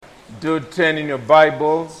Do turn in your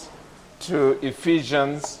Bibles to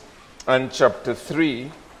Ephesians and chapter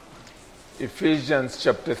 3. Ephesians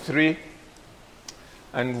chapter 3.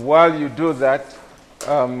 And while you do that,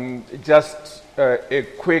 just a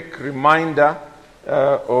quick reminder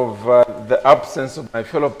of the absence of my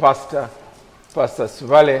fellow pastor, Pastor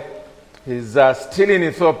Sivale. He's still in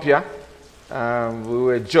Ethiopia. We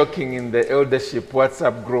were joking in the eldership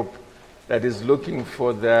WhatsApp group that is looking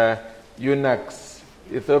for the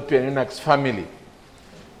Ethiopian eunuch's family.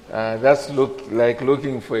 That's like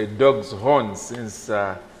looking for a dog's horn, since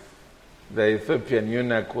the Ethiopian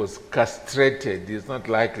eunuch was castrated. He's not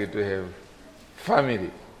likely to have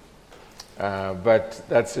family. But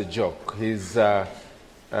that's a joke. He's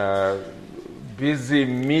busy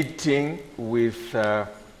meeting with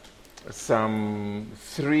some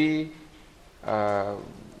 3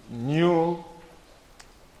 new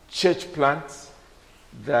church plants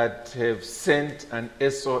that have sent an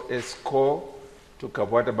SOS call to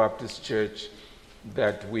Kabwata Baptist Church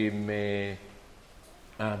that we may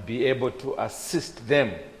be able to assist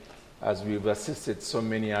them as we've assisted so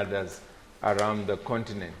many others around the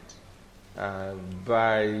continent.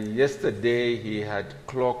 By yesterday, he had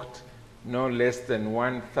clocked no less than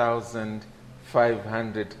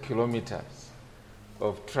 1,500 kilometers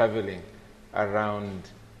of traveling around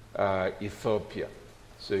Ethiopia.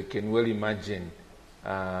 So you can well imagine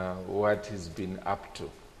what he's been up to.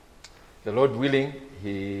 The Lord willing,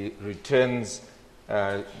 he returns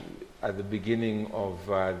at the beginning of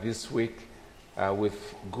this week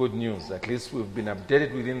with good news. At least we've been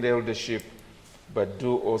updated within the eldership, but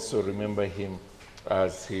do also remember him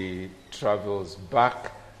as he travels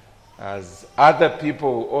back, as other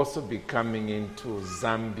people will also be coming into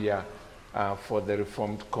Zambia for the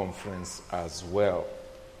Reformed Conference as well.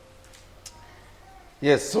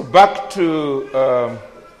 Yes, so back to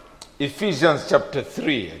Ephesians chapter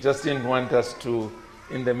 3. I just didn't want us to,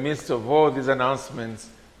 in the midst of all these announcements,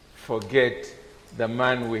 forget the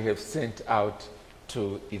man we have sent out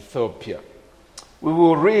to Ethiopia. We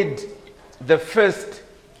will read the first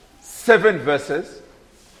 7 verses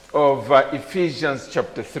of Ephesians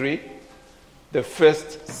chapter 3, the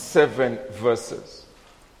first 7 verses.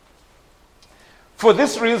 For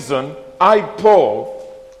this reason, I, Paul,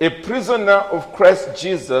 a prisoner of Christ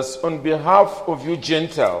Jesus, on behalf of you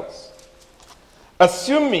Gentiles,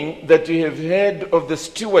 assuming that you have heard of the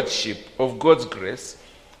stewardship of God's grace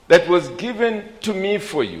that was given to me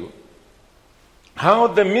for you, how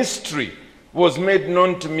the mystery was made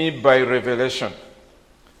known to me by revelation,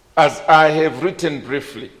 as I have written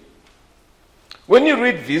briefly. When you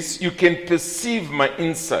read this, you can perceive my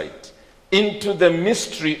insight into the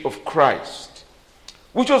mystery of Christ,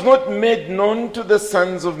 which was not made known to the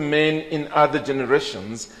sons of men in other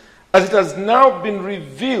generations, as it has now been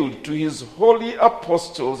revealed to his holy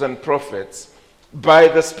apostles and prophets by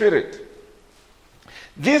the Spirit.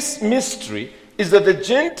 This mystery is that the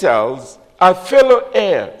Gentiles are fellow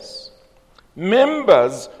heirs,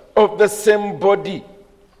 members of the same body,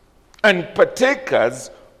 and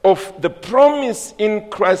partakers of the promise in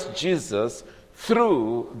Christ Jesus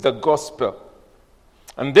through the gospel.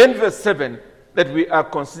 And then verse 7, that we are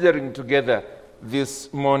considering together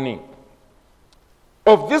this morning.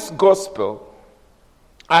 Of this gospel,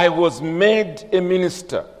 I was made a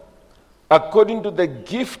minister according to the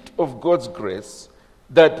gift of God's grace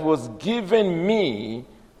that was given me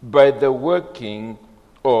by the working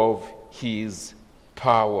of his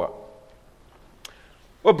power.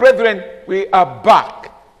 Well, brethren, we are back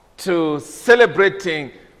to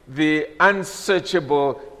celebrating the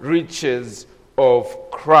unsearchable riches of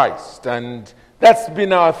Christ. And that's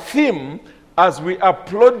been our theme as we are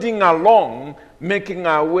plodding along, making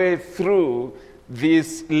our way through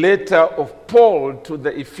this letter of Paul to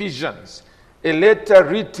the Ephesians, a letter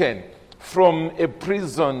written from a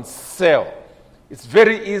prison cell. It's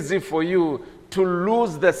very easy for you to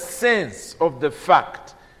lose the sense of the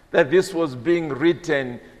fact that this was being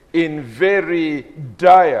written in very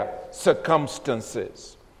dire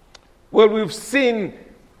circumstances. Well, we've seen,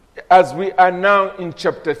 as we are now in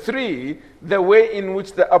chapter 3, the way in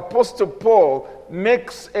which the Apostle Paul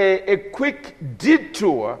makes a quick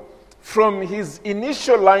detour from his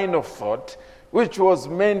initial line of thought, which was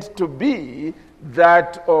meant to be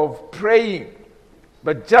that of praying.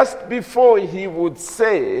 But just before he would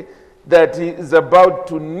say that he is about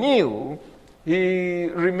to kneel, he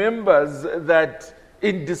remembers that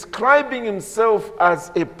in describing himself as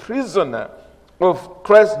a prisoner of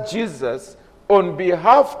Christ Jesus on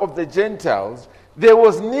behalf of the Gentiles, there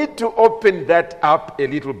was need to open that up a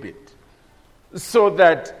little bit, so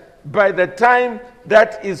that by the time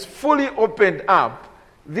that is fully opened up,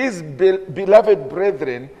 these beloved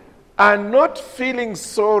brethren are not feeling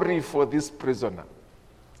sorry for this prisoner,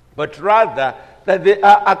 but rather that they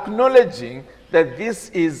are acknowledging that this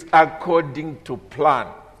is according to plan.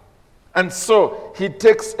 And so he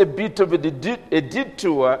takes a bit of a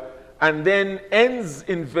detour and then ends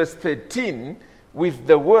in verse 13 with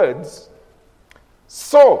the words,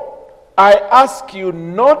 "So I ask you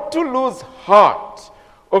not to lose heart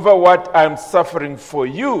over what I am suffering for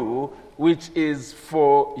you, which is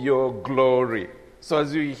for your glory." So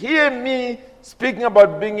as you hear me speaking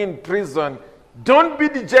about being in prison, don't be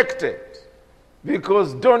dejected,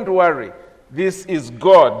 because don't worry, this is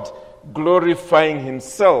God glorifying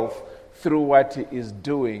himself through what he is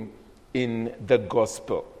doing in the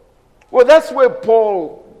gospel. Well, that's where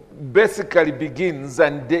Paul basically begins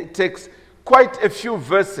and takes quite a few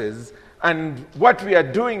verses, and what we are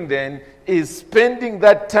doing then is spending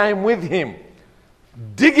that time with him,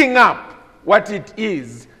 digging up what it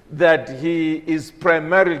is that he is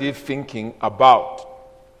primarily thinking about.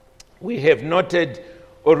 We have noted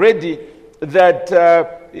already that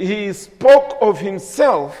he spoke of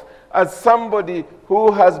himself as somebody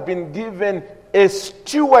who has been given a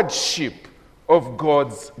stewardship of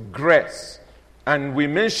God's grace. And we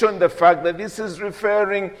mentioned the fact that this is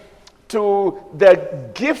referring to the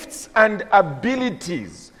gifts and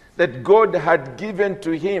abilities that God had given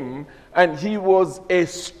to him, and he was a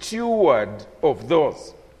steward of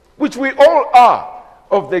those, which we all are,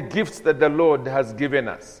 of the gifts that the Lord has given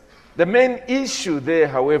us. The main issue there,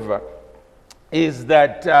 however, is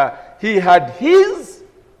that he had his,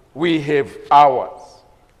 we have ours.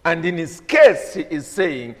 And in his case, he is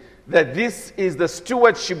saying that this is the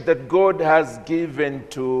stewardship that God has given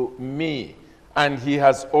to me, and he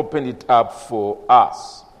has opened it up for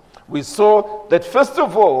us. We saw that, first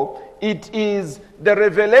of all, it is the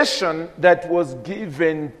revelation that was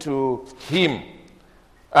given to him,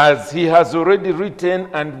 as he has already written,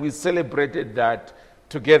 and we celebrated that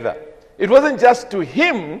together. It wasn't just to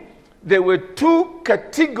him. There were two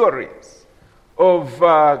categories of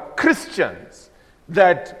Christians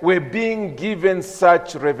that were being given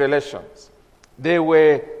such revelations. There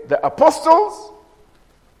were the apostles,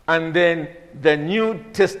 and then the New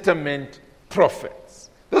Testament prophets.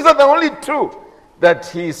 Those are the only two that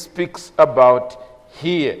he speaks about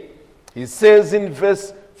here. He says in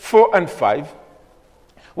verse 4 and 5,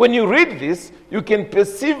 "When you read this, you can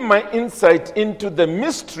perceive my insight into the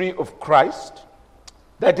mystery of Christ,"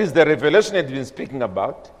 that is the revelation I've been speaking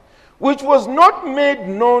about, "which was not made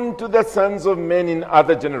known to the sons of men in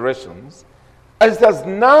other generations, as it has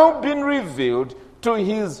now been revealed to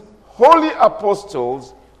his holy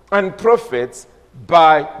apostles and prophets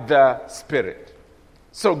by the Spirit."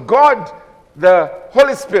 So God, the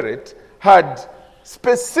Holy Spirit, had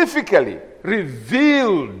specifically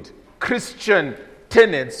revealed Christian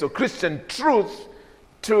tenets or Christian truth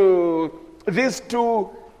to these two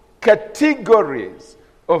categories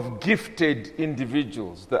of gifted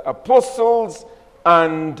individuals, the apostles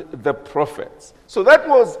and the prophets. So that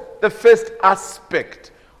was the first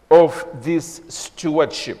aspect of this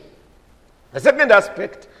stewardship. The second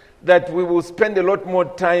aspect that we will spend a lot more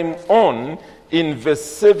time on in verse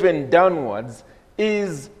 7 downwards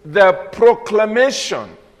is the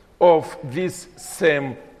proclamation of this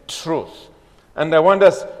same truth. And I want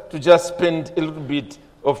us to just spend a little bit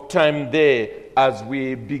of time there as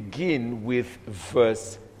we begin with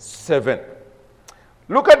verse 7.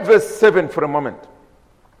 Look at verse 7 for a moment.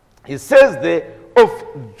 He says there, "Of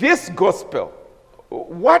this gospel."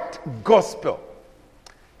 What gospel?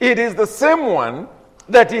 It is the same one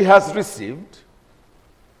that he has received.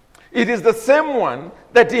 It is the same one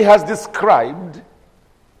that he has described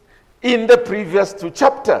in the previous two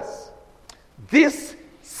chapters. This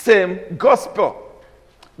same gospel.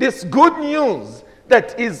 This good news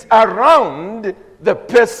that is around the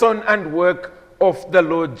person and work of the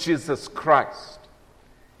Lord Jesus Christ.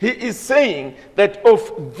 He is saying that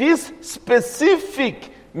of this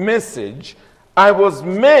specific message, I was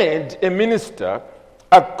made a minister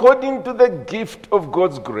according to the gift of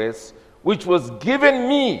God's grace, which was given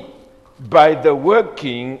me by the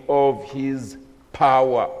working of his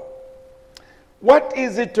power. What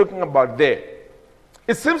is he talking about there?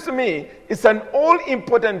 It seems to me it's an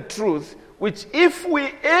all-important truth which, if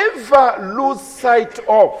we ever lose sight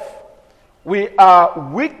of, we are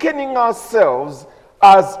weakening ourselves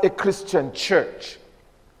as a Christian church.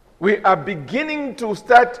 We are beginning to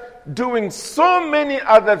start doing so many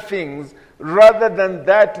other things rather than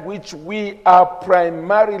that which we are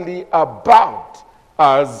primarily about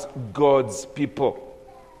as God's people.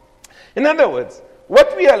 In other words,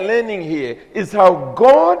 what we are learning here is how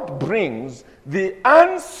God brings the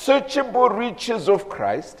unsearchable riches of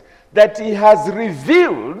Christ that he has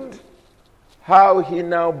revealed how he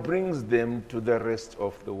now brings them to the rest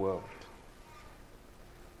of the world.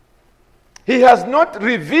 He has not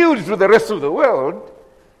revealed to the rest of the world.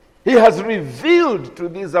 He has revealed to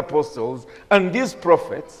these apostles and these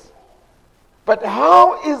prophets. But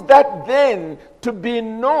how is that then to be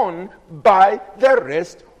known by the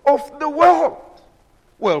rest of the world?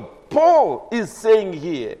 Well, Paul is saying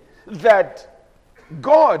here that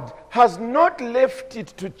God has not left it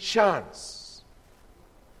to chance.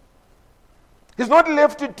 He's not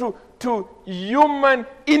left it to human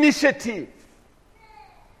initiative.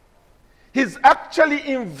 He's actually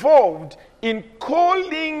involved in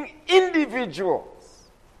calling individuals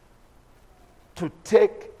to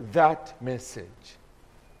take that message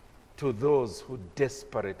to those who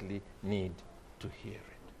desperately need to hear it.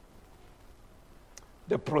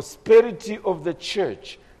 The prosperity of the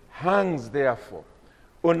church hangs, therefore,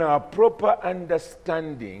 on our proper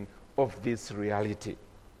understanding of this reality.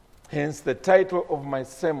 Hence the title of my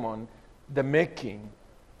sermon, The Making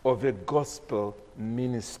of a Gospel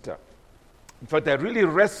Minister. In fact, I really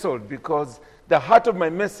wrestled because the heart of my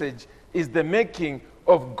message is the making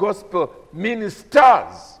of gospel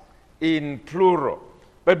ministers in plural.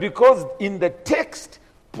 But because in the text,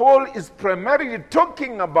 Paul is primarily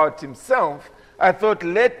talking about himself, I thought,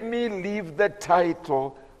 let me leave the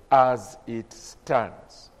title as it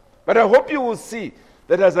stands. But I hope you will see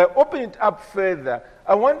that as I open it up further,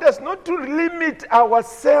 I want us not to limit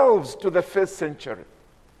ourselves to the first century.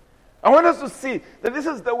 I want us to see that this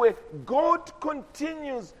is the way God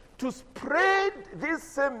continues to spread this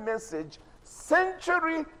same message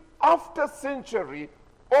century after century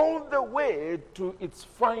all the way to its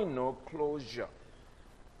final closure.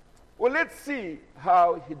 Well, let's see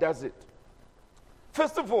how he does it.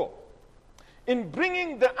 First of all, in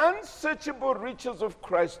bringing the unsearchable riches of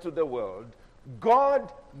Christ to the world,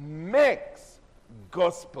 God makes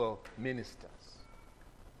gospel ministers.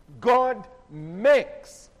 God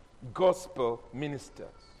makes gospel ministers.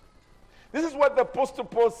 This is what the Apostle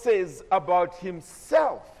Paul says about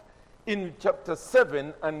himself in chapter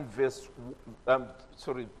 7 and verse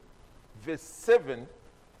 7,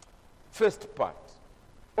 first part.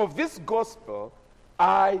 Of this gospel,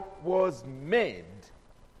 I was made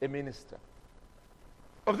a minister.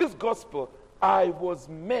 Of this gospel, I was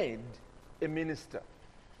made a minister.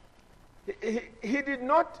 He did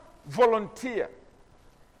not volunteer.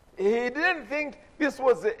 He didn't think this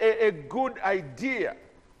was a good idea,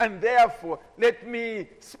 and therefore let me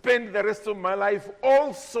spend the rest of my life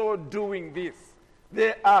also doing this.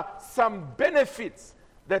 There are some benefits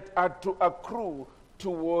that are to accrue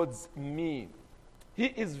towards me. He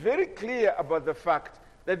is very clear about the fact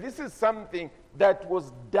that this is something that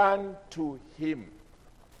was done to him.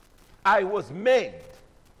 I was made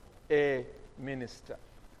a minister.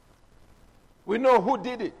 We know who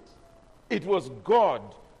did it. It was God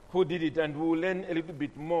who did it, and we will learn a little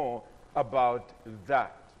bit more about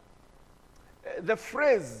that. The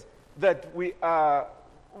phrase that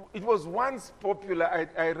it was once popular,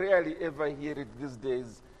 I rarely ever hear it these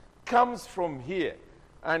days, comes from here.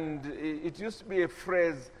 And it used to be a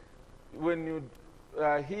phrase when you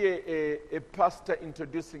hear a pastor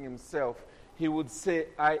introducing himself, he would say,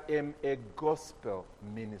 I am a gospel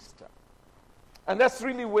minister. And that's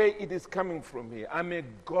really where it is coming from here. I'm a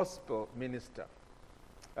gospel minister.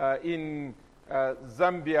 In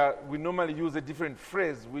Zambia, we normally use a different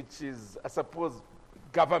phrase, which is, I suppose,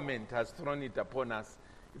 government has thrown it upon us.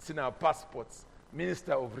 It's in our passports,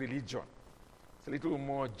 minister of religion. It's a little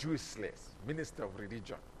more Jewishless, minister of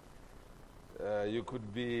religion. You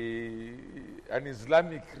could be an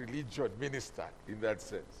Islamic religion minister in that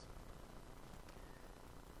sense.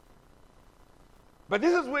 But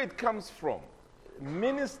this is where it comes from.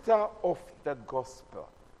 Minister of the gospel.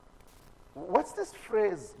 What's this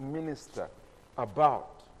phrase, minister,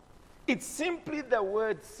 about? It's simply the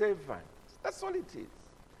word servant. That's all it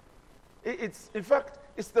is. In fact,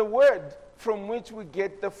 it's the word from which we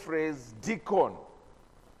get the phrase deacon.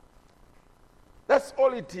 That's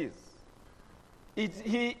all it is.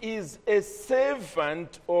 He is a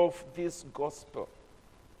servant of this gospel.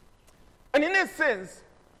 And in a sense,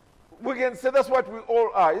 we can say that's what we all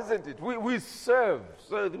are, isn't it? We serve,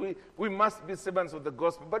 so we must be servants of the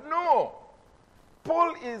gospel. But no,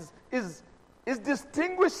 Paul is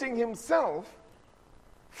distinguishing himself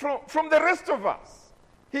from the rest of us.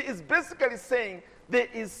 He is basically saying there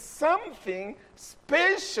is something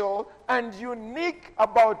special and unique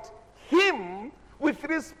about him with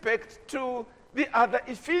respect to the other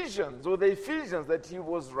Ephesians, or the Ephesians that he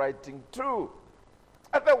was writing to.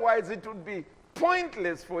 Otherwise, it would be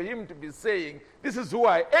pointless for him to be saying, this is who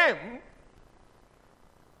I am,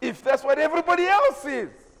 if that's what everybody else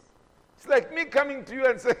is. It's like me coming to you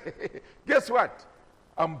and say, guess what?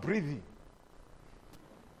 I'm breathing.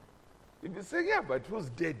 If you say, yeah, but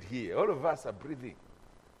who's dead here? All of us are breathing.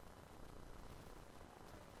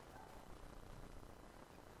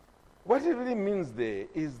 What it really means there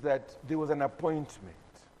is that there was an appointment.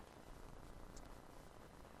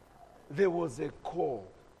 There was a call.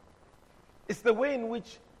 It's the way in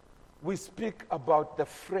which we speak about the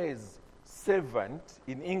phrase servant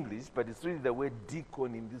in English, but it's really the word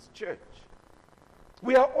deacon in this church.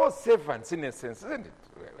 We are all servants in a sense, isn't it?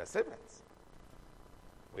 We are servants.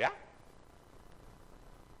 We are.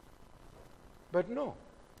 But no.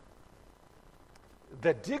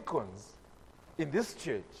 The deacons in this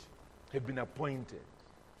church have been appointed.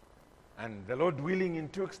 And the Lord willing, in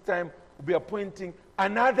 2 weeks' time, will be appointing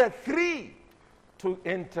another 3 to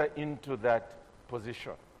enter into that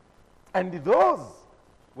position. And those,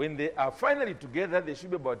 when they are finally together, there should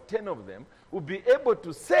be about 10 of them, will be able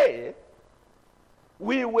to say,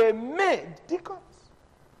 we were made deacons.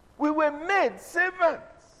 We were made servants.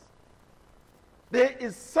 There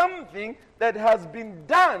is something that has been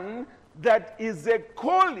done that is a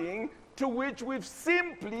calling to which we've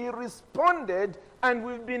simply responded, and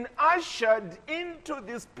we've been ushered into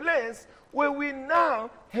this place where we now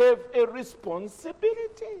have a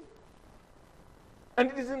responsibility.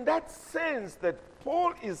 And it is in that sense that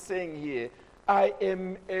Paul is saying here, I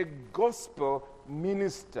am a gospel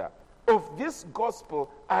minister. Of this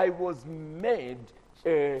gospel, I was made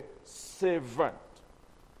a servant.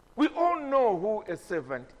 We all know who a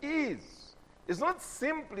servant is. It's not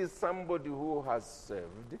simply somebody who has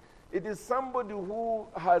served. It is somebody who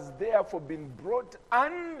has therefore been brought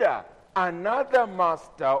under another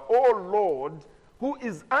master or Lord who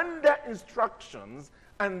is under instructions,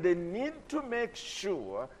 and they need to make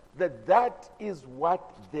sure that that is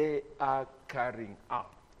what they are carrying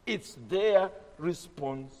out. It's their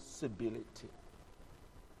responsibility.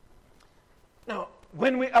 Now,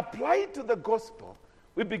 when we apply it to the gospel,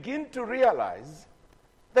 we begin to realize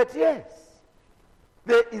that yes,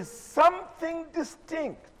 there is something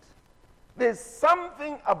distinct. There's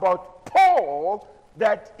something about Paul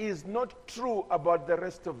that is not true about the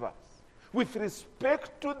rest of us with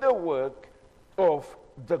respect to the work of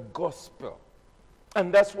the gospel.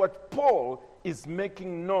 And that's what Paul is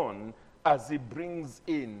making known as he brings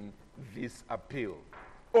in this appeal.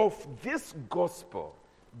 Of this gospel,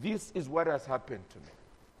 this is what has happened to me.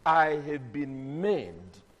 I have been made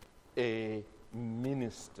a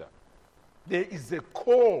minister. There is a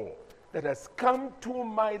call that has come to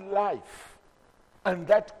my life, and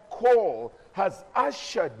that call has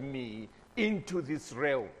ushered me into this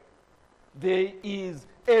realm. There is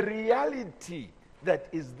a reality that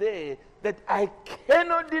is there that I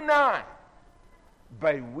cannot deny,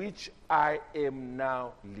 by which I am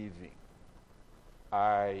now living.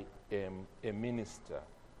 I am a minister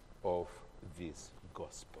of this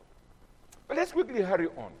gospel. But let's quickly hurry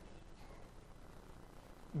on.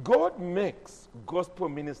 God makes gospel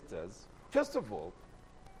ministers, first of all,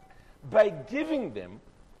 by giving them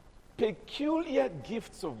peculiar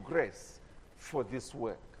gifts of grace for this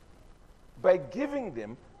work. By giving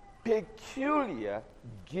them peculiar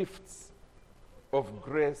gifts of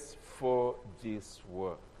grace for this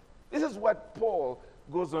work. This is what Paul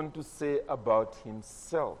goes on to say about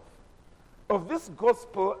himself. Of this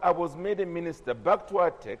gospel I was made a minister. Back to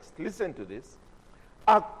our text, listen to this.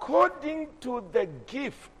 According to the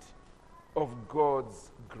gift of God's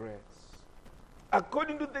grace.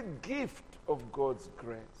 According to the gift of God's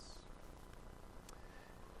grace.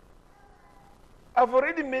 I've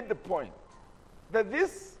already made the point that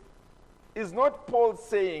this is not Paul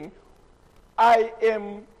saying, I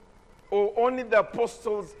am, or only the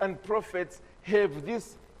apostles and prophets have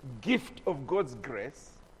this gift of God's grace.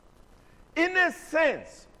 In a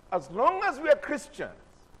sense, as long as we are Christians,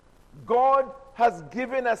 God has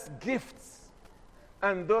given us gifts,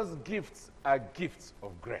 and those gifts are gifts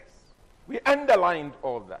of grace. We underlined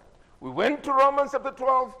all that. We went to Romans chapter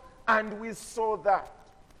 12, and we saw that,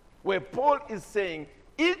 where Paul is saying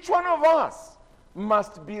each one of us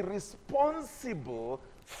must be responsible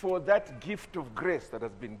for that gift of grace that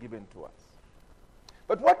has been given to us.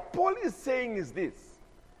 But what Paul is saying is this,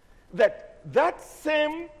 that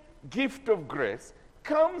same gift of grace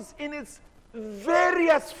comes in its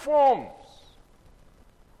various forms.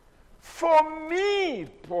 For me,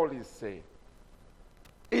 Paul is saying,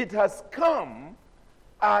 it has come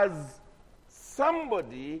as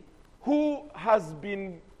somebody who has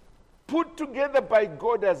been put together by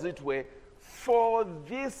God, as it were, for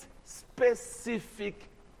this specific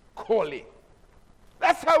calling.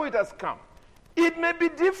 That's how it has come. It may be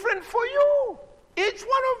different for you, each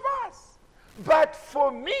one of us. But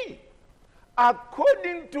for me,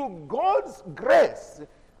 according to God's grace,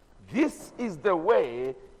 this is the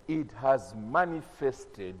way it has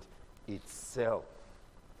manifested itself.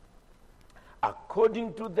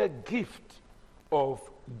 According to the gift of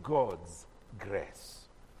God's grace.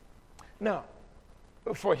 Now,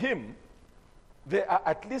 for him, there are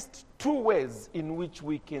at least two ways in which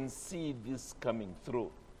we can see this coming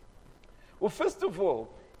through. Well, first of all,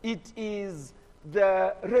 it is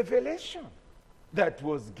the revelation that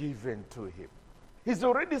was given to him. He's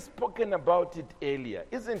already spoken about it earlier,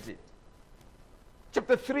 isn't it?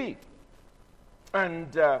 Chapter 3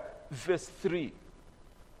 and verse 3.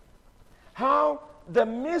 How the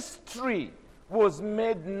mystery was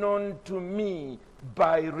made known to me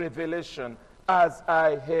by revelation, as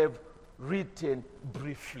I have written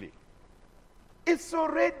briefly. It's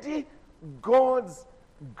already God's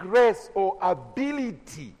grace or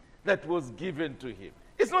ability that was given to him.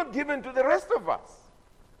 It's not given to the rest of us.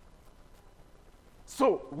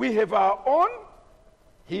 So we have our own.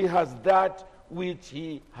 He has that which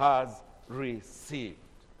he has received.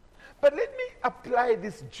 But let me apply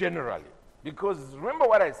this generally, because remember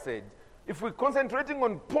what I said. If we're concentrating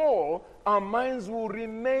on Paul, our minds will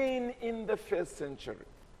remain in the first century.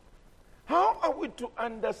 How are we to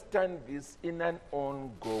understand this in an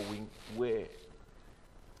ongoing way?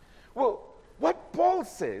 Well, what Paul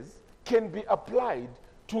says can be applied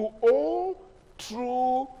to all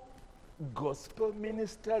true gospel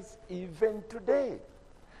ministers even today.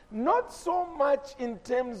 Not so much in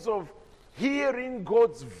terms of hearing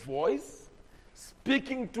God's voice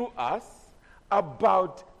speaking to us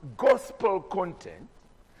about gospel content,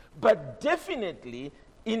 but definitely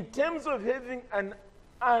in terms of having an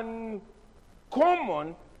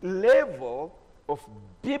uncommon level of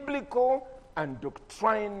biblical and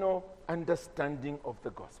doctrinal understanding of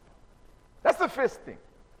the gospel. That's the first thing.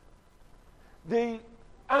 The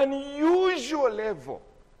unusual level,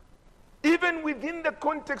 even within the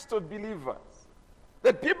context of believers,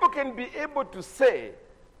 that people can be able to say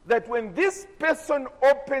that when this person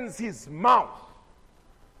opens his mouth,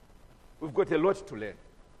 we've got a lot to learn.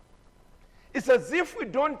 It's as if we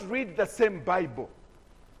don't read the same Bible.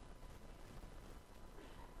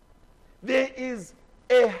 There is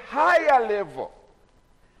a higher level,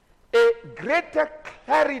 a greater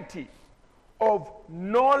clarity of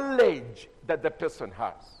knowledge that the person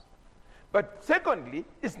has. But secondly,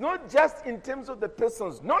 it's not just in terms of the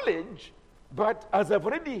person's knowledge, but as I've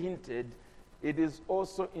already hinted, it is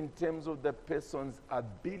also in terms of the person's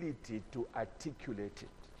ability to articulate it,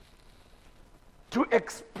 to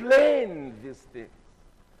explain these things.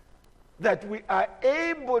 That we are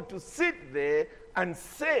able to sit there and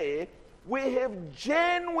say, we have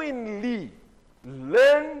genuinely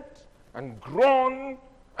learned and grown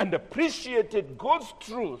and appreciated God's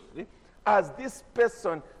truth as this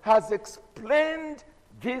person has explained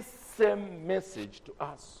this same message to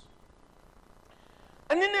us.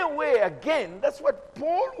 And in a way, again, that's what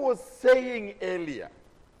Paul was saying earlier.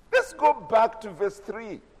 Let's go back to verse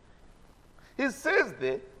 3. He says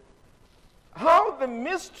there, how the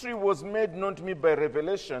mystery was made known to me by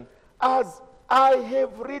revelation, as I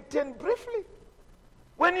have written briefly.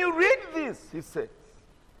 When you read this, he says,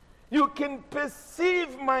 you can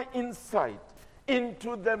perceive my insight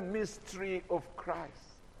into the mystery of Christ.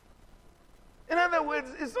 In other words,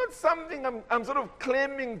 it's not something I'm sort of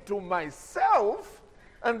claiming to myself,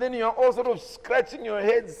 and then you're all sort of scratching your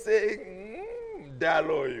head saying,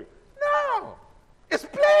 Dalo you. No, it's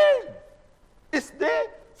plain. It's there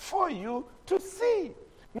for you to see.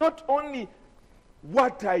 Not only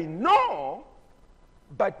what I know,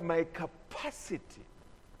 but my capacity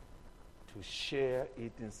to share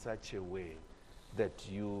it in such a way that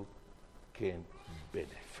you can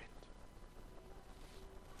benefit.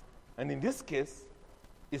 And in this case,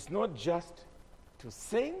 it's not just to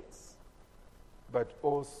saints, but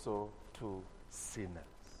also to sinners,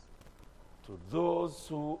 to those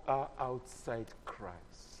who are outside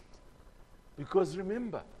Christ. Because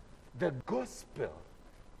remember, the gospel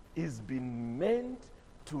is being meant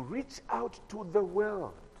to reach out to the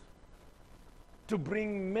world, to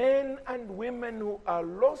bring men and women who are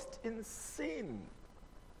lost in sin,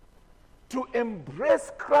 to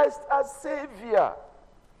embrace Christ as Savior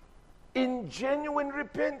in genuine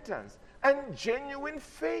repentance and genuine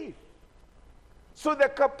faith. So the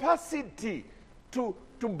capacity to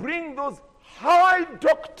bring those high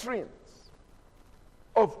doctrines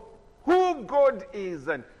of who God is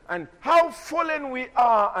and how fallen we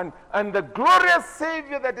are and the glorious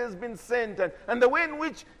Savior that has been sent and the way in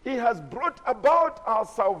which he has brought about our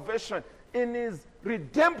salvation in his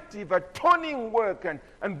redemptive, atoning work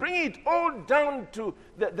and bring it all down to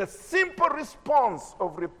the simple response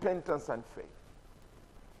of repentance and faith.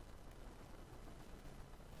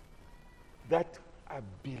 That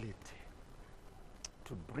ability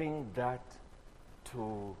to bring that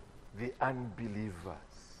to the unbelievers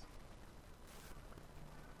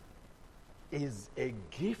is a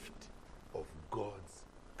gift of God's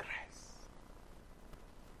grace.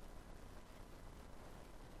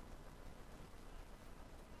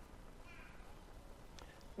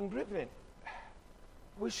 And brethren,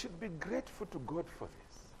 we should be grateful to God for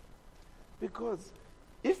this. Because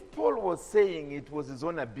if Paul was saying it was his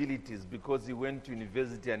own abilities because he went to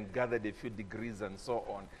university and gathered a few degrees and so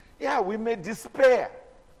on, yeah, we may despair.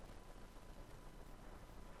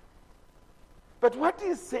 But what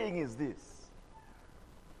he's saying is this.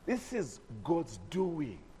 This is God's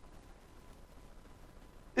doing.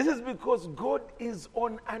 This is because God is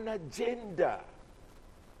on an agenda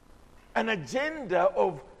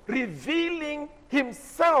of revealing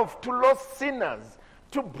himself to lost sinners,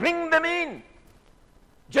 to bring them in,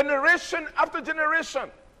 generation after generation,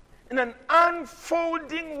 in an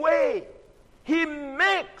unfolding way. He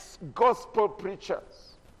makes gospel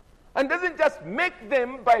preachers, and doesn't just make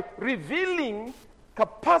them by revealing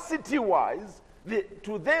capacity-wise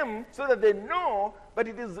to them so that they know, but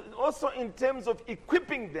it is also in terms of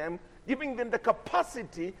equipping them, giving them the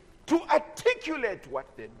capacity to articulate what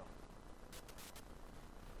they know.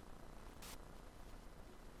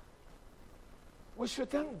 We should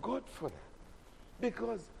thank God for that.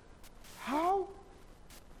 Because how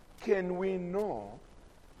can we know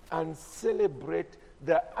and celebrate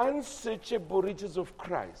the unsearchable riches of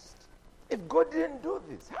Christ if God didn't do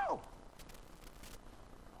this? How?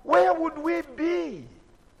 Where would we be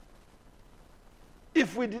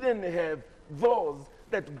if we didn't have those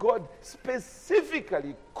that God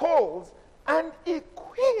specifically calls and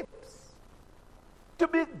equips to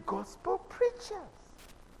be gospel preachers?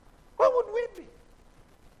 Where would we be?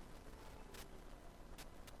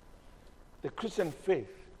 The Christian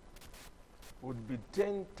faith would be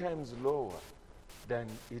 10 times lower than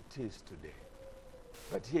it is today.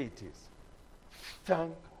 But here it is.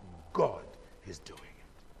 Thank God he's doing it.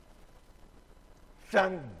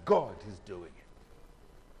 Thank God he's doing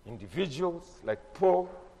it. Individuals like Paul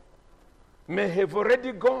may have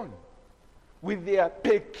already gone with their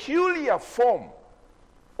peculiar form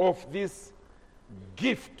of this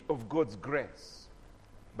gift of God's grace.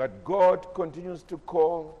 But God continues to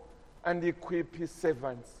call and equip his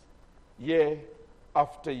servants year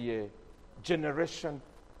after year, generation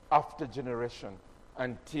after generation,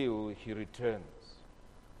 until he returns.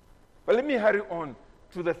 But let me hurry on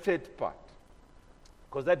to the third part,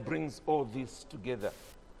 because that brings all this together.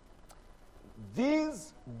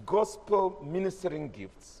 These gospel ministering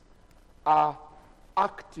gifts are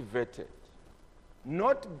activated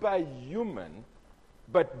not by human,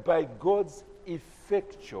 but by God's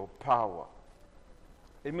effectual power.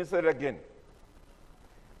 Let me say it again.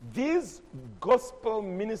 These gospel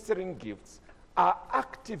ministering gifts are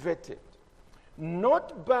activated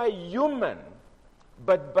not by human,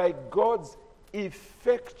 but by God's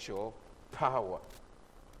effectual power.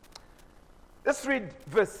 Let's read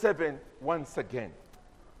verse 7 once again.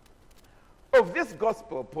 Of this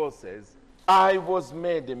gospel, Paul says, I was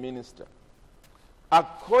made a minister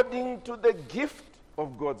according to the gift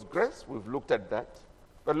of God's grace. We've looked at that.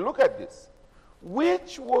 But look at this.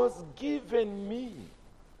 Which was given me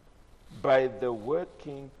by the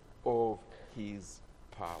working of his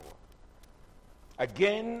power.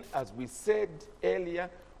 Again, as we said earlier,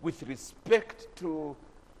 with respect to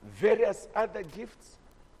various other gifts,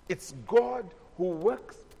 it's God who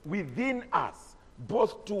works within us,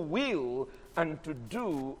 both to will and to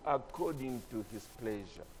do according to his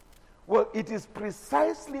pleasure. Well, it is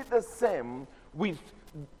precisely the same with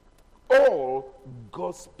all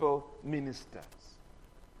gospel ministers.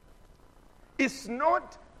 It's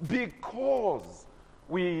not because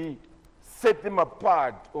we set them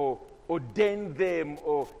apart or ordain them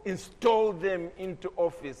or install them into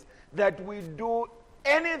office that we do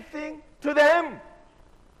anything to them.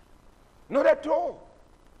 Not at all.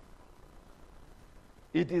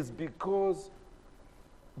 It is because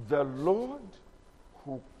the Lord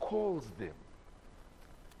who calls them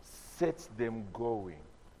sets them going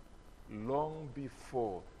long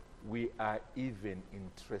before we are even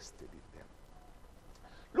interested in them.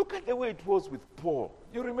 Look at the way it was with Paul.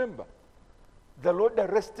 You remember, the Lord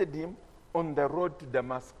arrested him on the road to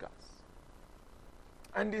Damascus.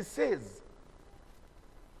 And he says,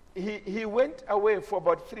 he went away for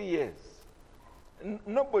about 3 years.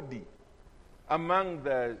 Nobody among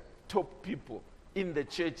the top people in the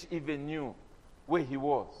church even knew where he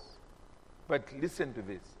was. But listen to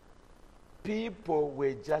this. People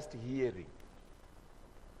were just hearing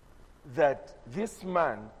that this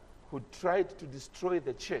man who tried to destroy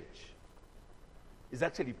the church is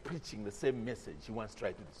actually preaching the same message he once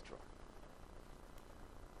tried to destroy.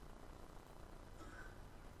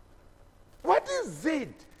 What is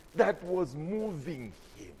it that was moving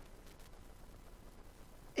him?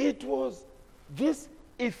 It was this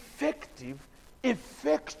effectual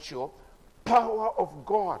power of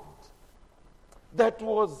God that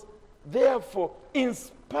was therefore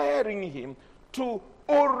inspiring him to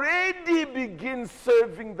already begin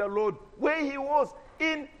serving the Lord where he was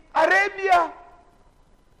in Arabia.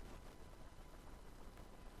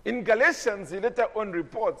 In Galatians, he later on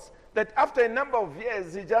reports that after a number of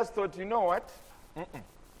years, he just thought, you know what?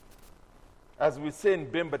 As we say in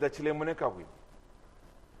Bemba,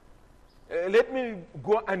 let me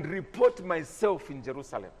go and report myself in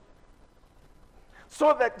Jerusalem.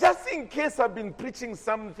 So that just in case I've been preaching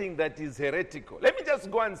something that is heretical, let me just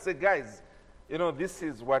go and say, guys, you know, this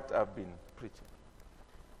is what I've been preaching.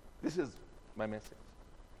 This is my message.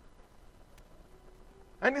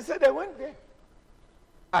 And he said, I went there.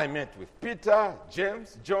 I met with Peter,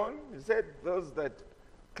 James, John. He said, those that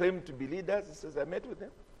claim to be leaders, he says, I met with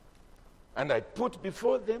them. And I put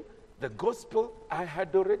before them the gospel I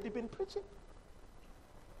had already been preaching.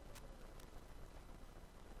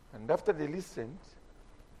 And after they listened,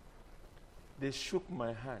 they shook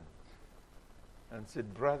my hand and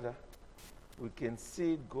said, brother, we can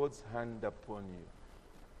see God's hand upon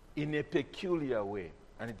you in a peculiar way.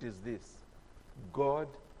 And it is this: God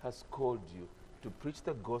has called you to preach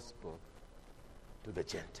the gospel to the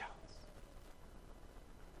Gentiles.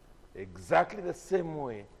 Exactly the same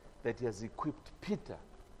way that he has equipped Peter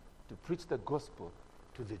to preach the gospel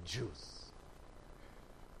to the Jews.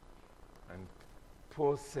 And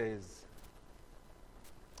Paul says,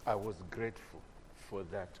 I was grateful for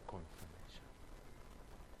that confirmation.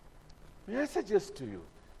 May I suggest to you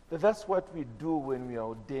that that's what we do when we are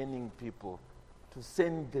ordaining people to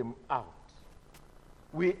send them out.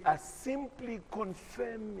 We are simply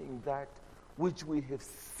confirming that which we have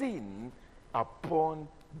seen upon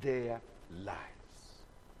their lives.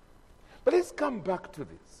 But let's come back to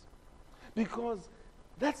this, because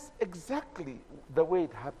that's exactly the way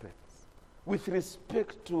it happens with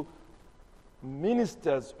respect to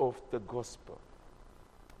ministers of the gospel.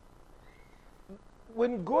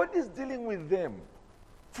 When God is dealing with them,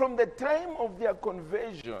 from the time of their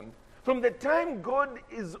conversion, from the time God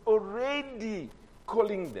is already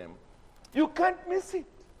calling them, you can't miss it.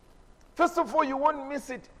 First of all, you won't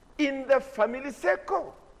miss it in the family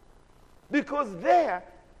circle, because there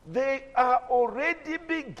they are already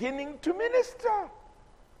beginning to minister.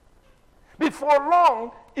 Before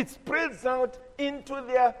long, it spreads out into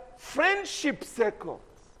their friendship circles.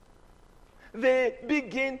 They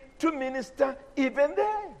begin to minister even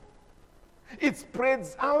there. It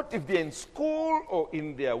spreads out if they're in school or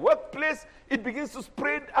in their workplace. It begins to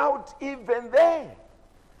spread out even there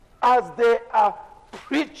as they are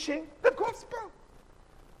preaching the gospel.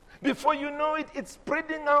 Before you know it, it's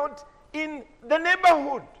spreading out in the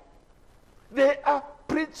neighborhood. They are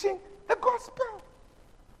preaching the gospel.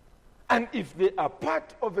 And if they are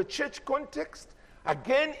part of a church context,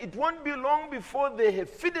 again, it won't be long before they have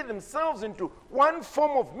fitted themselves into one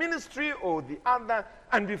form of ministry or the other.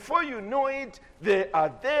 And before you know it, they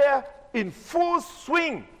are there in full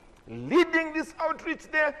swing, leading this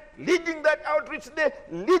outreach there, leading that outreach there,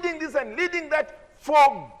 leading this and leading that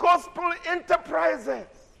for gospel enterprises.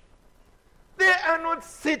 They are not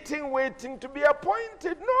sitting waiting to be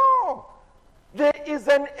appointed. No. There is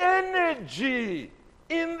an energy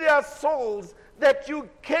in their souls that you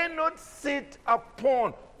cannot sit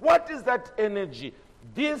upon. What is that energy?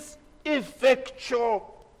 This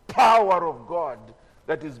effectual power of God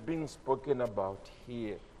that is being spoken about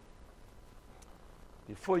here.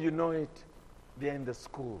 Before you know it, they're in the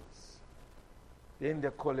schools, they're in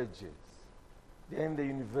the colleges, they're in the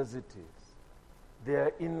universities,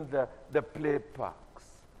 they're in the play parks,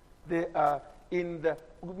 they are in the,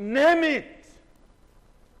 name it.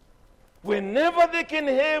 Whenever they can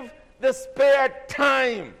have the spare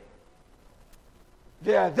time,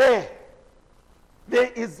 they are there.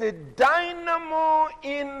 There is a dynamo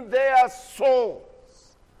in their souls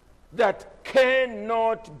that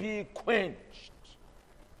cannot be quenched.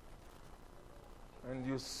 And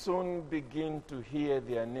you soon begin to hear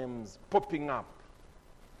their names popping up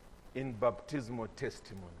in baptismal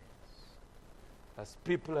testimonies. As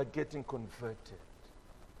people are getting converted,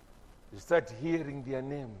 you start hearing their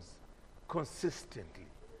names consistently.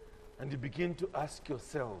 And you begin to ask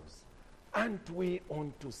yourselves, aren't we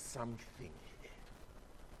onto something here?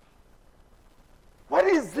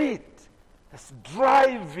 that's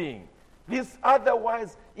driving this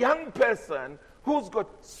otherwise young person who's got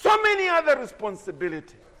so many other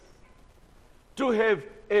responsibilities to have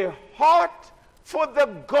a heart for the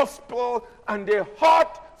gospel and a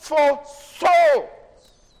heart for souls.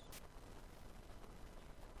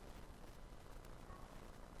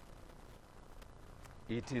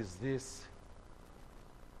 It is this,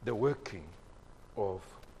 the working of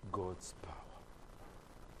God's power.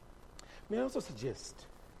 May I also suggest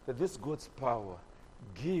that this God's power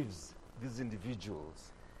gives these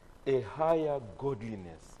individuals a higher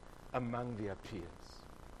godliness among their peers.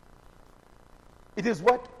 It is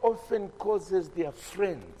what often causes their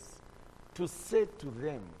friends to say to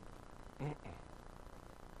them,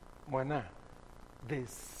 Mwana, there's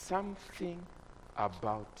something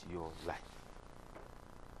about your life.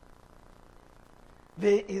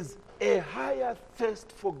 There is a higher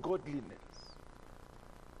thirst for godliness.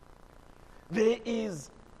 There is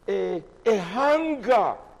a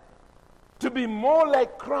hunger to be more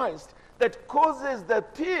like Christ that causes the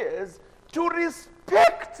peers to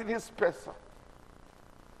respect this person,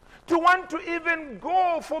 to want to even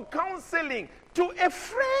go for counseling to a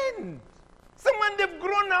friend, someone they've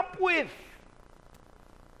grown up with.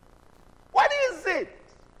 What is it?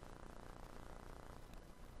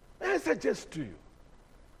 I suggest to you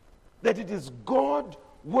that it is God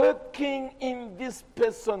working in this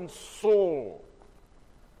person's soul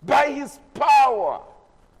by his power,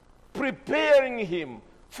 preparing him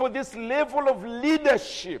for this level of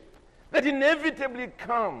leadership that inevitably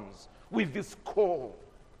comes with this call.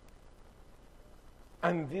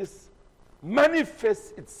 And this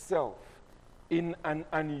manifests itself in an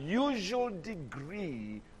unusual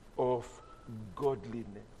degree of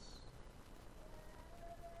godliness.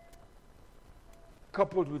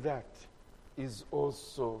 Coupled with that is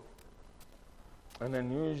also an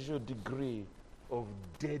unusual degree of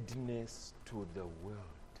deadness to the world.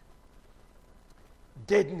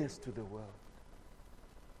 Deadness to the world.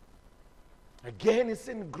 Again, it's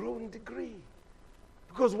in growing degree.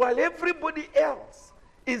 Because while everybody else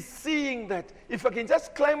is seeing that if I can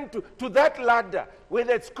just climb to that ladder,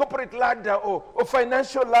 whether it's corporate ladder or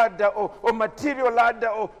financial ladder or material ladder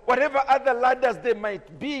or whatever other ladders there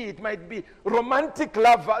might be, it might be romantic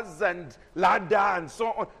lovers and ladder and so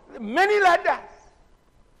on, many ladders.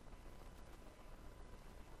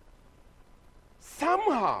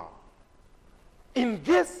 Somehow, in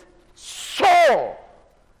this soul,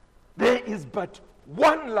 there is but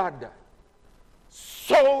one ladder.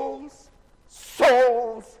 Souls,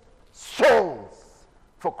 souls, souls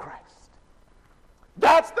for Christ.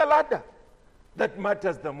 That's the ladder that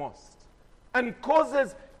matters the most and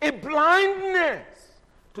causes a blindness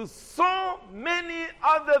to so many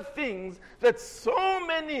other things that so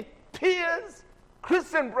many peers,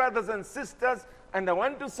 Christian brothers and sisters, and I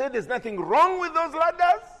want to say there's nothing wrong with those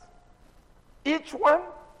ladders, each one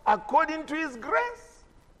according to his grace.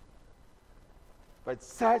 But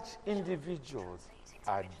such individuals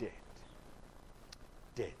are dead.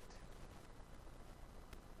 Dead.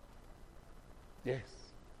 Yes.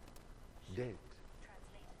 Dead.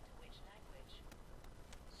 Translated to which language?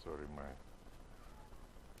 Sorry, man.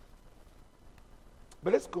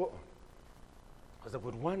 But let's go on. Because I've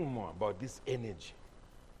got one more about this energy.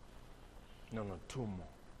 No, two more.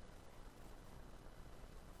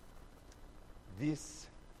 This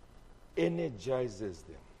energizes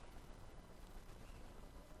them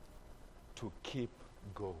to keep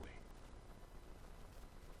going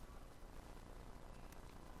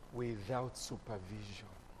without supervision.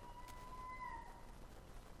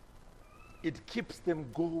 It keeps them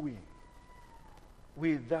going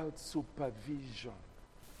without supervision.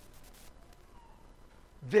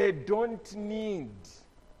 They don't need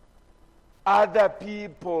other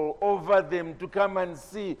people over them to come and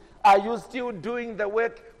see, are you still doing the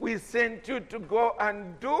work we sent you to go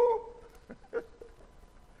and do?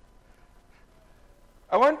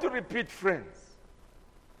 I want to repeat, friends,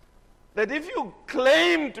 that if you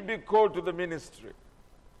claim to be called to the ministry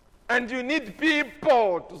and you need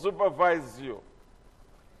people to supervise you,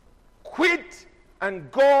 quit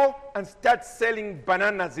and go and start selling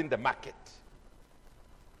bananas in the market.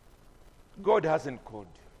 God hasn't called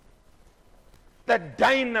you. That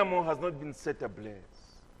dynamo has not been set ablaze.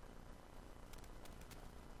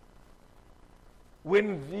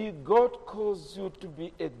 When God calls you to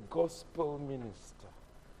be a gospel minister,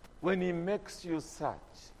 when he makes you such,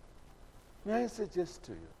 may I suggest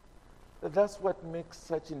to you that that's what makes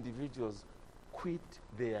such individuals quit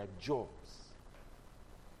their jobs.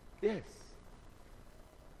 Yes.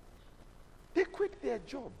 They quit their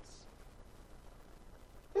jobs.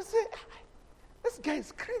 You say, this guy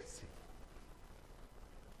is crazy.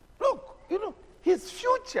 Look, his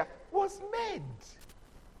future was made.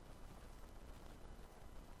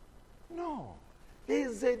 No. There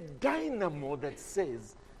is a dynamo that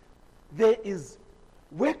says there is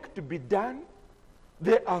work to be done.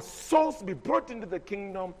 There are souls to be brought into the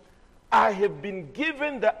kingdom. I have been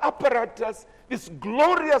given the apparatus, this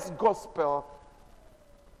glorious gospel.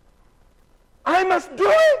 I must do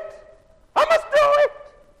it. I must do it.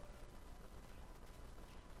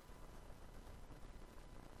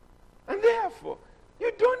 And therefore,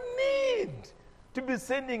 you don't need to be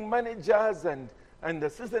sending managers and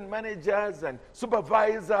assistant managers and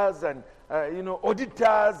supervisors and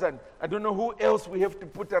auditors and I don't know who else we have to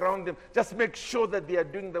put around them. Just make sure that they are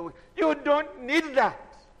doing the work. You don't need that.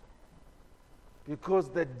 Because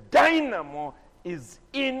the dynamo is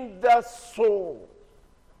in the soul.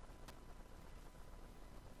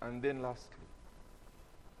 And then lastly,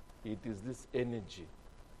 it is this energy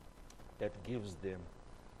that gives them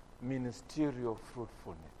ministerial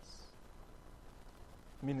fruitfulness.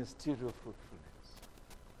 Ministerial fruitfulness.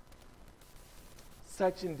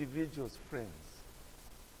 Such individuals, friends,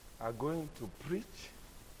 are going to preach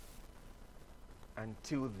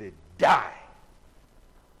until they die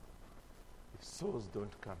if souls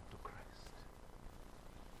don't come to Christ.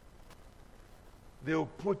 They'll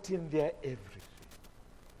put in their everything.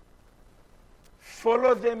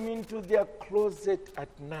 Follow them into their closet at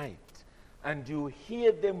night, and you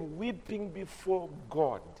hear them weeping before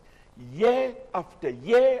God, year after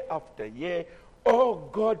year after year. Oh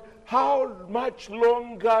God, how much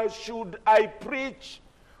longer should I preach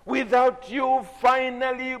without you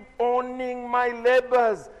finally owning my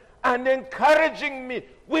labors and encouraging me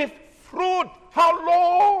with fruit? How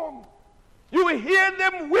long? You hear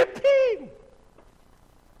them weeping.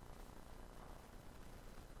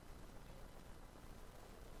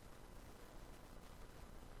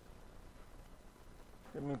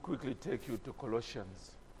 Let me quickly take you to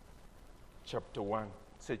Colossians chapter 1.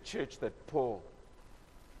 It's a church that Paul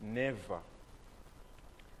never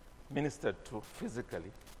ministered to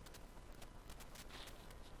physically.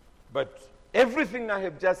 But everything I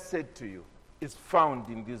have just said to you is found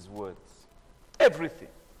in these words. Everything.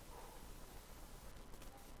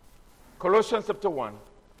 Colossians chapter 1.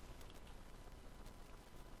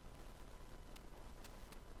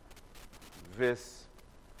 Verse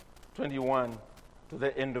 21 to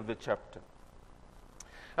the end of the chapter.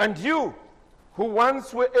 And you, who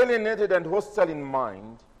once were alienated and hostile in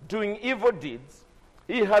mind, doing evil deeds,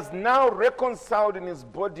 he has now reconciled in his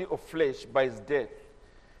body of flesh by his death,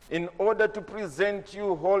 in order to present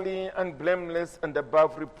you holy and blameless and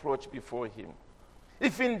above reproach before him.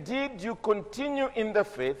 If indeed you continue in the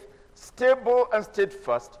faith, stable and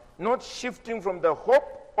steadfast, not shifting from the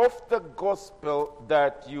hope of the gospel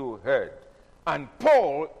that you heard. And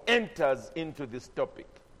Paul enters into this topic,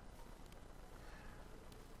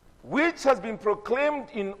 which has been proclaimed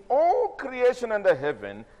in all creation under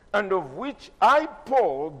heaven, and of which I,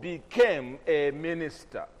 Paul, became a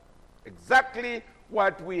minister. Exactly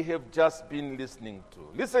what we have just been listening to.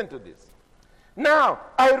 Listen to this. Now,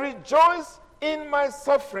 I rejoice in my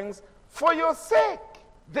sufferings for your sake.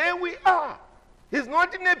 There we are. He's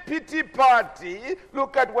not in a pity party.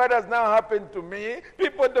 Look at what has now happened to me.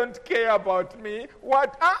 People don't care about me.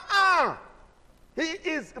 What? He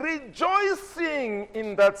is rejoicing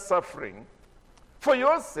in that suffering for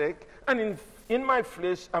your sake, and in my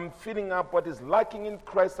flesh I'm filling up what is lacking in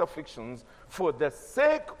Christ's afflictions for the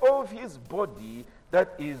sake of his body,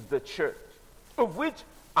 that is the church, of which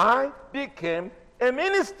I became a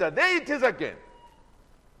minister. There it is again.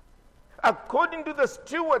 According to the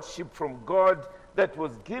stewardship from God that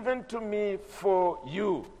was given to me for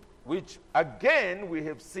you, which again we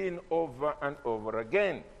have seen over and over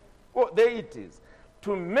again. Oh, there it is.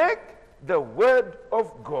 To make the word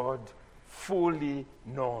of God fully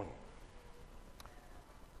known.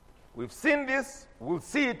 We've seen this. We'll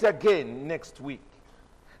see it again next week.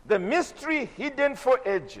 The mystery hidden for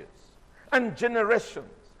ages and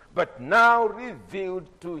generations, but now revealed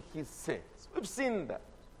to his saints. We've seen that.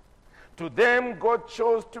 To them God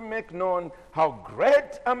chose to make known how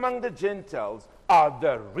great among the Gentiles are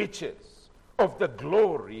the riches of the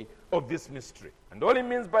glory of this mystery. And all he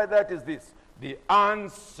means by that is this: the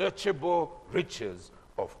unsearchable riches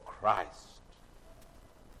of Christ,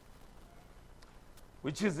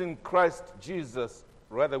 which is in Christ Jesus,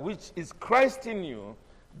 which is Christ in you,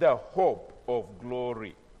 the hope of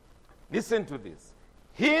glory. Listen to this.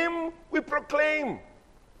 Him we proclaim,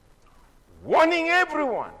 warning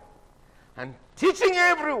everyone and teaching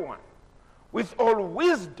everyone with all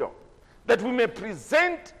wisdom, that we may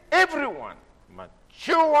present everyone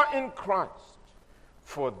mature in Christ.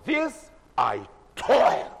 For this I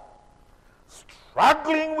toil,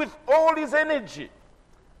 struggling with all his energy,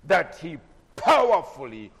 that he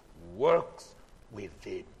powerfully works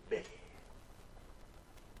within me. And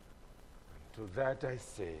to that I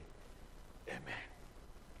say, amen.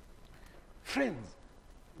 Friends,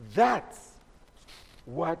 that's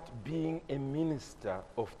what being a minister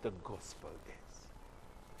of the gospel is.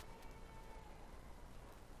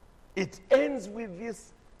 It ends with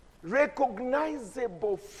this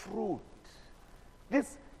recognizable fruit,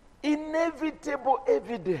 this inevitable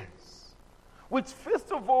evidence, which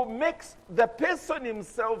first of all makes the person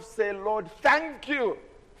himself say, Lord, thank you,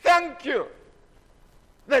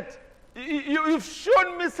 that you've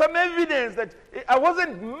shown me some evidence that I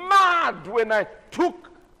wasn't mad when I took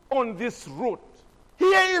on this route.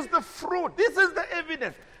 Here is the fruit. This is the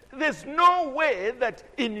evidence. There's no way that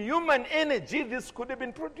in human energy this could have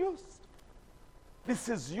been produced. This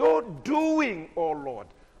is your doing, oh Lord.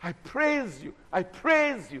 I praise you. I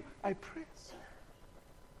praise you. I praise you.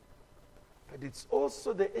 But it's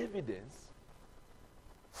also the evidence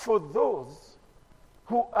for those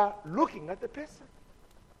who are looking at the person.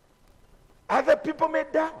 Other people may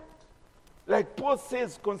doubt. Like Paul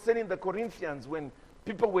says concerning the Corinthians when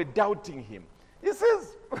people were doubting him. He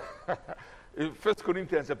says, in 1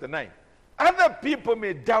 Corinthians chapter 9, other people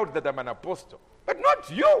may doubt that I'm an apostle, but not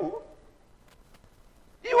you.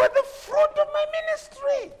 You are the fruit of my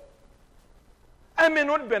ministry. I may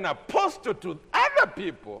not be an apostle to other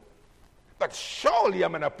people, but surely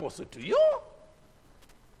I'm an apostle to you.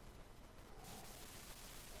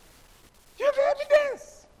 You're the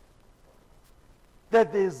evidence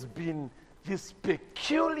that there's been this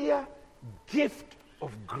peculiar gift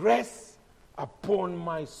of grace upon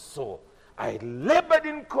my soul. I labored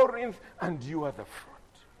in Corinth, and you are the fruit.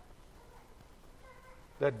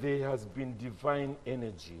 That there has been divine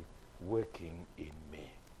energy working in me.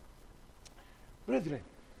 Brethren,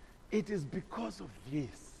 it is because of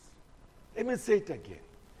this. Let me say it again.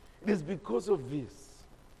 It is because of this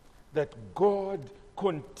that God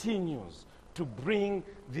continues to bring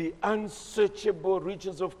the unsearchable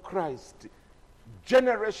riches of Christ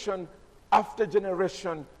generation after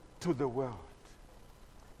generation to the world.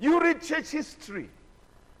 You read church history,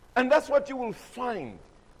 and that's what you will find,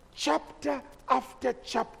 chapter after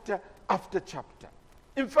chapter after chapter.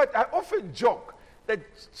 In fact, I often joke that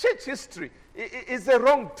church history is a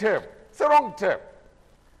wrong term. It's a wrong term.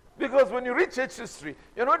 Because when you read church history,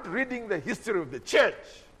 you're not reading the history of the church.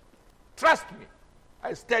 Trust me,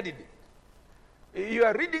 I studied it. You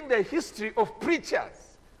are reading the history of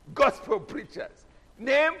preachers, gospel preachers.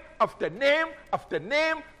 Name after name after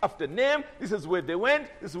name after name. This is where they went,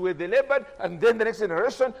 this is where they labored, and then the next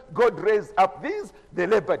generation, God raised up these, they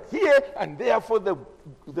labored here, and therefore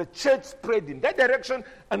the church spread in that direction,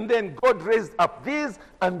 and then God raised up these,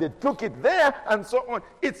 and they took it there, and so on.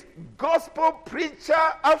 It's gospel preacher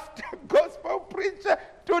after gospel preacher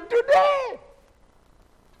to today.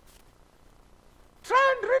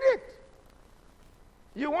 Try and read it.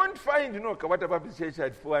 You won't find, Kawata Baptist Church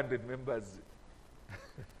had 400 members.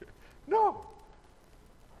 No.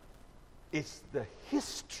 It's the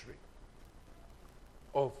history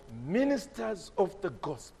of ministers of the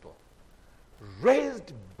gospel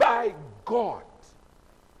raised by God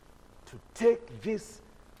to take these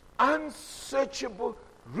unsearchable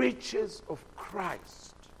riches of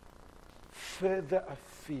Christ further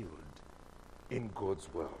afield in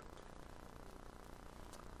God's world.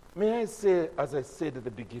 May I say, as I said at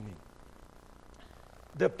the beginning,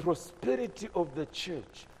 the prosperity of the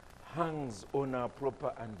church hangs on our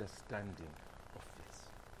proper understanding of this.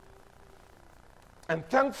 And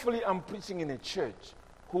thankfully, I'm preaching in a church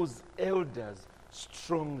whose elders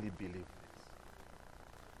strongly believe this.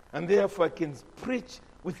 And therefore, I can preach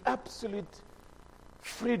with absolute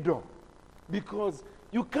freedom because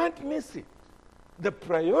you can't miss it. The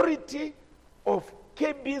priority of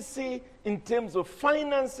KBC in terms of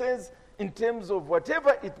finances, in terms of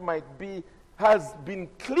whatever it might be, has been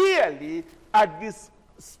clearly at this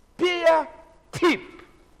spear tip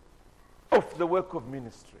of the work of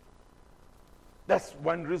ministry. That's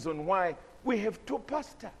one reason why we have 2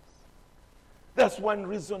 pastors. That's one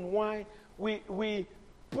reason why we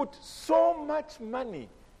put so much money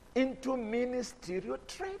into ministerial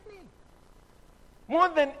training. More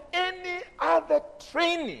than any other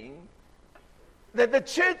training that the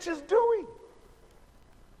church is doing.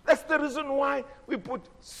 That's the reason why we put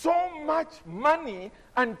so much money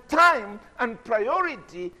and time and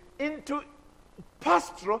priority into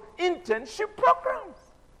pastoral internship programs.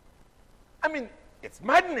 I mean, it's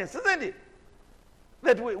madness, isn't it?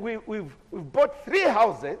 That we've bought 3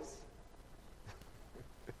 houses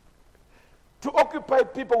to occupy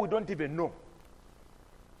people we don't even know.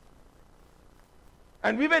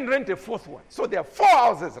 And we even rent a fourth one. So there are 4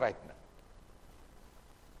 houses right now.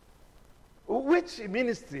 Which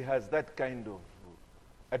ministry has that kind of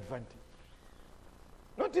advantage?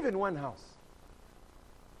 Not even one house.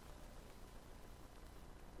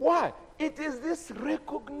 Why? It is this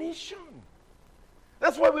recognition.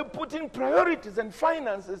 That's why we put in priorities and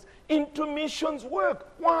finances into missions work.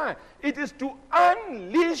 Why? It is to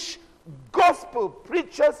unleash gospel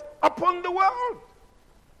preachers upon the world.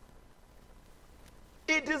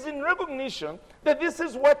 It is in recognition that this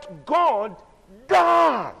is what God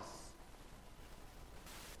does.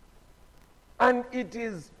 And it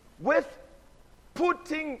is worth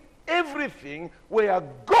putting everything where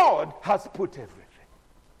God has put everything.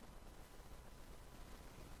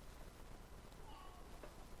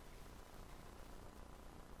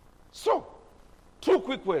 So, 2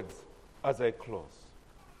 quick words as I close.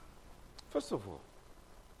 First of all,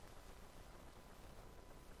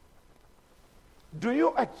 do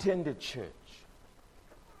you attend a church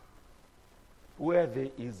where there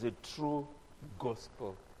is a true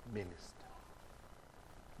gospel minister?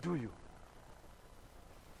 Do you?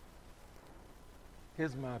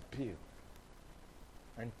 Here's my appeal,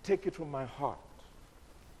 and take it from my heart.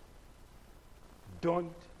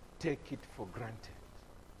 Don't take it for granted.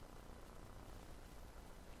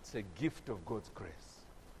 It's a gift of God's grace.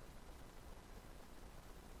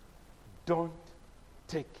 Don't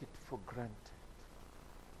take it for granted.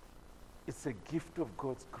 It's a gift of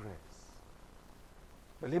God's grace.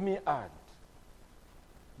 But let me add,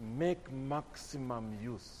 make maximum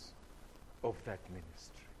use of that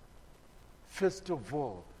ministry. First of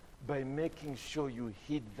all, by making sure you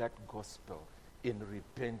heed that gospel in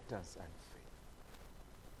repentance and faith.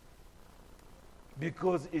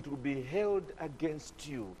 Because it will be held against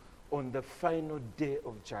you on the final day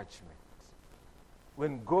of judgment.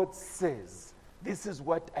 When God says, this is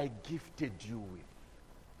what I gifted you with.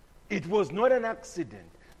 It was not an accident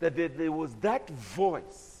that there was that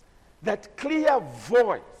voice, that clear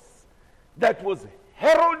voice that was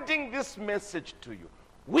heralding this message to you.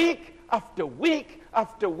 Week after week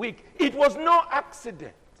after week. It was no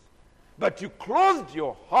accident. But you closed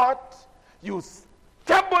your heart. You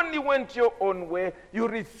stubbornly went your own way. You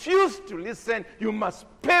refused to listen. You must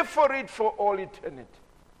pay for it for all eternity.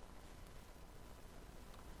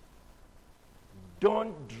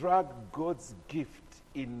 Don't drag God's gift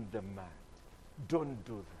in the mud. Don't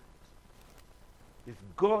do that. If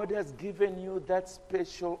God has given you that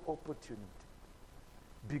special opportunity,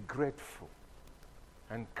 be grateful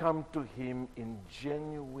and come to Him in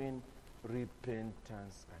genuine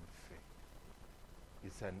repentance and faith.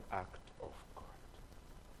 It's an act of God.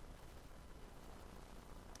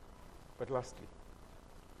 But lastly,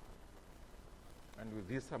 and with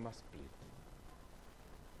this I must plead,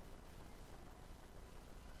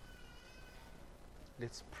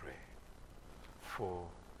 let's pray for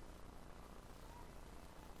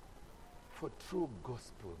true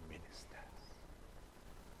gospel ministers.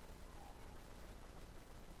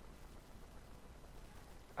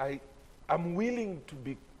 I'm willing to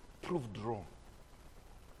be proved wrong.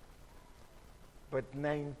 But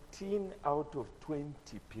 19 out of 20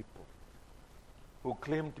 people who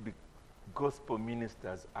claim to be gospel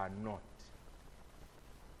ministers are not.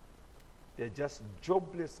 They're just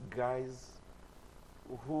jobless guys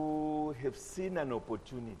who have seen an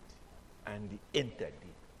opportunity and entered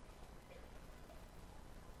it.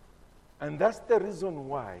 And that's the reason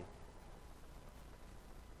why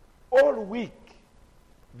all week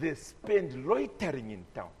they spend loitering in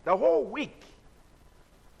town. The whole week.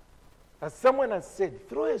 As someone has said,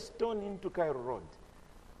 throw a stone into Cairo Road.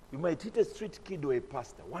 You might hit a street kid or a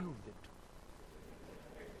pastor, one of the two.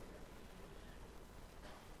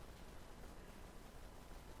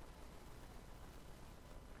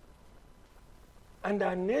 And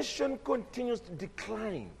our nation continues to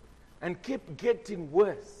decline and keep getting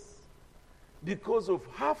worse because of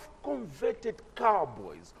half-converted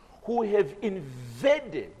cowboys who have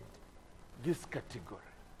invaded this category.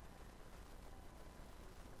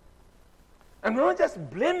 And we're not just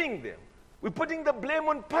blaming them. We're putting the blame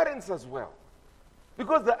on parents as well.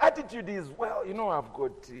 Because the attitude is, well, I've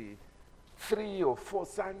got 3 or 4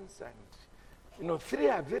 sons and, 3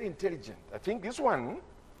 are very intelligent. I think this one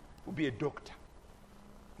will be a doctor.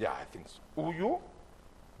 Yeah, I think so. Who you?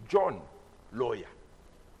 John, lawyer.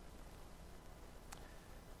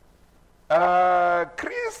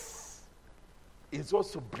 Chris is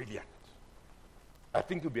also brilliant. I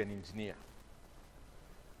think he'll be an engineer.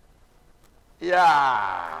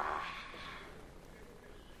 Yeah.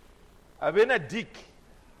 Avena Dick.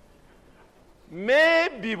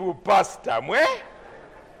 Maybe we'll pastor.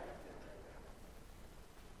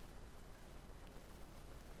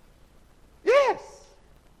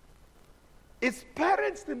 It's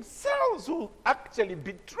parents themselves who actually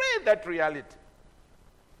betray that reality.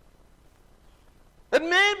 That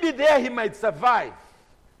maybe there he might survive.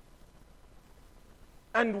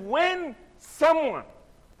 And when someone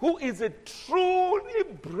who is a truly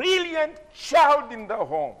brilliant child in the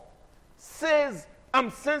home says, I'm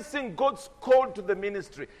sensing God's call to the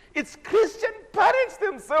ministry, it's Christian parents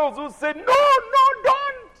themselves who say, no,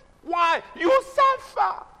 don't. Why? You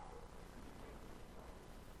suffer.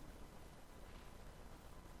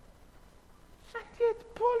 And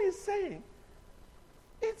yet Paul is saying,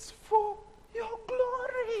 it's for your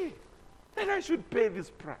glory that I should pay this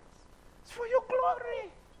price. It's for your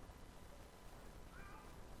glory.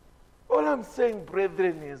 All I'm saying,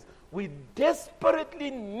 brethren, is we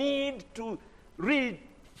desperately need to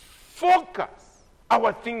refocus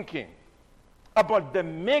our thinking about the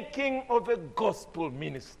making of a gospel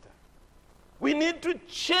minister. We need to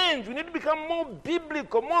change. We need to become more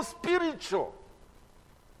biblical, more spiritual.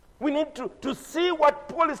 We need to see what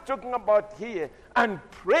Paul is talking about here and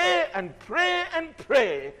pray and pray and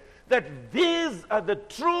pray that these are the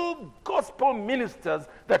true gospel ministers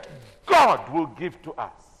that God will give to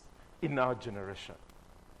us in our generation.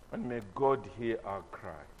 And may God hear our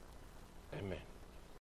cry. Amen.